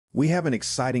We have an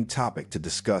exciting topic to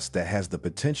discuss that has the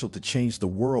potential to change the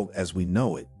world as we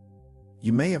know it.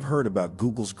 You may have heard about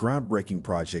Google's groundbreaking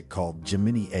project called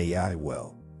Gemini AI.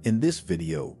 Well, in this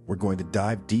video, we're going to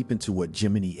dive deep into what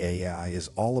Gemini AI is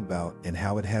all about and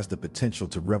how it has the potential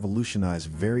to revolutionize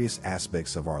various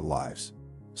aspects of our lives.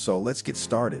 So let's get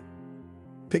started.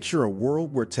 Picture a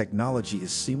world where technology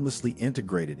is seamlessly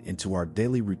integrated into our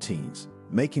daily routines,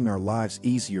 making our lives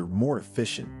easier, more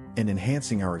efficient, and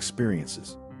enhancing our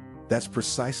experiences. That's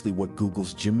precisely what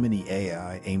Google's Gemini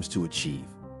AI aims to achieve.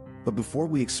 But before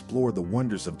we explore the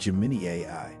wonders of Gemini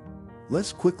AI,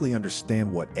 let's quickly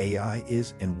understand what AI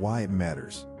is and why it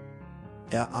matters.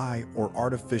 AI, or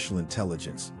artificial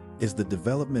intelligence, is the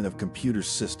development of computer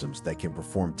systems that can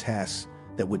perform tasks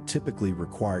that would typically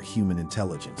require human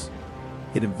intelligence.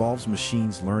 It involves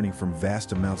machines learning from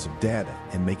vast amounts of data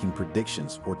and making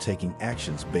predictions or taking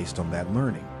actions based on that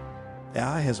learning.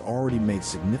 AI has already made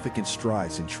significant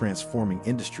strides in transforming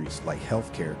industries like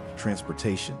healthcare,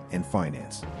 transportation, and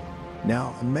finance.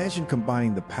 Now, imagine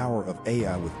combining the power of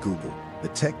AI with Google, the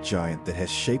tech giant that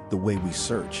has shaped the way we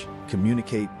search,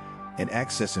 communicate, and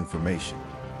access information.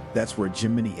 That's where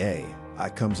Gemini AI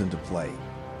comes into play,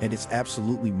 and it's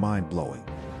absolutely mind-blowing.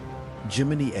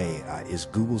 Gemini AI is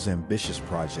Google's ambitious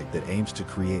project that aims to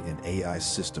create an AI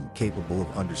system capable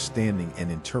of understanding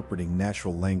and interpreting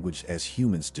natural language as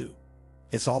humans do.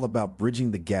 It's all about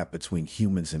bridging the gap between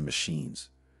humans and machines,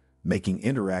 making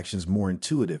interactions more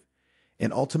intuitive,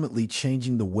 and ultimately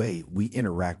changing the way we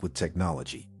interact with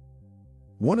technology.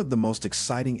 One of the most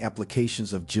exciting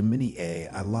applications of Gemini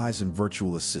AI lies in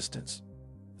virtual assistants.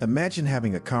 Imagine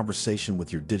having a conversation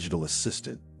with your digital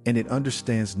assistant, and it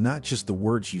understands not just the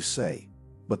words you say,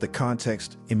 but the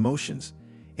context, emotions,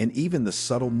 and even the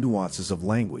subtle nuances of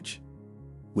language.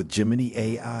 With Gemini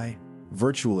AI,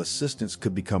 virtual assistants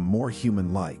could become more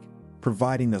human-like,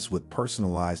 providing us with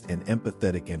personalized and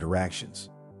empathetic interactions.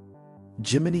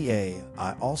 Gemini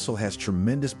AI also has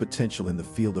tremendous potential in the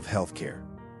field of healthcare.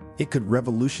 It could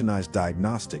revolutionize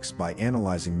diagnostics by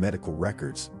analyzing medical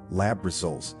records, lab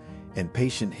results, and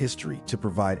patient history to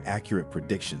provide accurate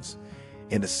predictions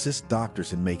and assist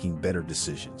doctors in making better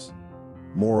decisions.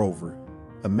 Moreover,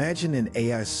 imagine an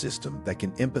AI system that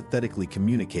can empathetically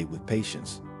communicate with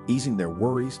patients, easing their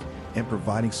worries and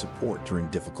providing support during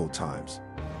difficult times.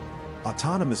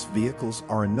 Autonomous vehicles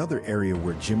are another area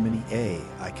where Gemini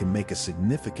AI can make a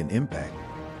significant impact.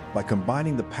 By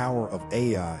combining the power of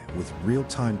AI with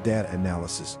real-time data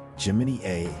analysis, Gemini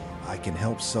AI can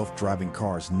help self-driving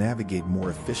cars navigate more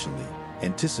efficiently,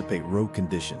 anticipate road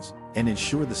conditions, and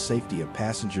ensure the safety of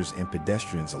passengers and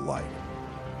pedestrians alike.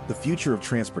 The future of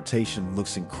transportation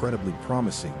looks incredibly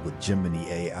promising with Gemini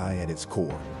AI at its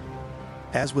core.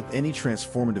 As with any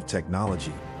transformative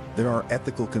technology, there are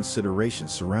ethical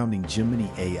considerations surrounding Gemini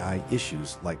AI.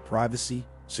 Issues like privacy,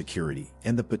 security,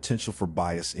 and the potential for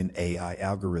bias in AI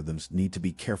algorithms need to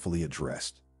be carefully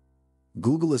addressed.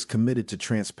 Google is committed to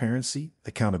transparency,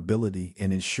 accountability,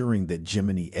 and ensuring that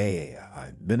Gemini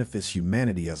AI benefits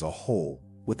humanity as a whole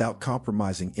without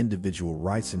compromising individual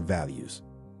rights and values.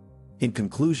 In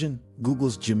conclusion,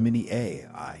 Google's Gemini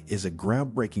AI is a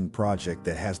groundbreaking project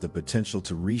that has the potential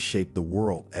to reshape the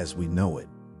world as we know it.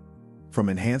 From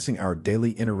enhancing our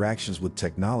daily interactions with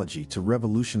technology to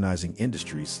revolutionizing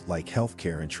industries like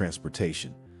healthcare and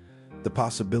transportation, the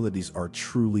possibilities are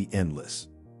truly endless.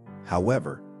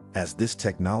 However, as this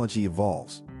technology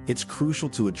evolves, it's crucial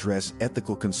to address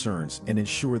ethical concerns and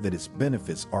ensure that its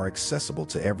benefits are accessible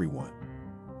to everyone.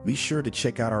 Be sure to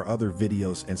check out our other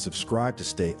videos and subscribe to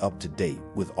stay up to date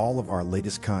with all of our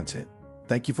latest content.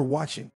 Thank you for watching.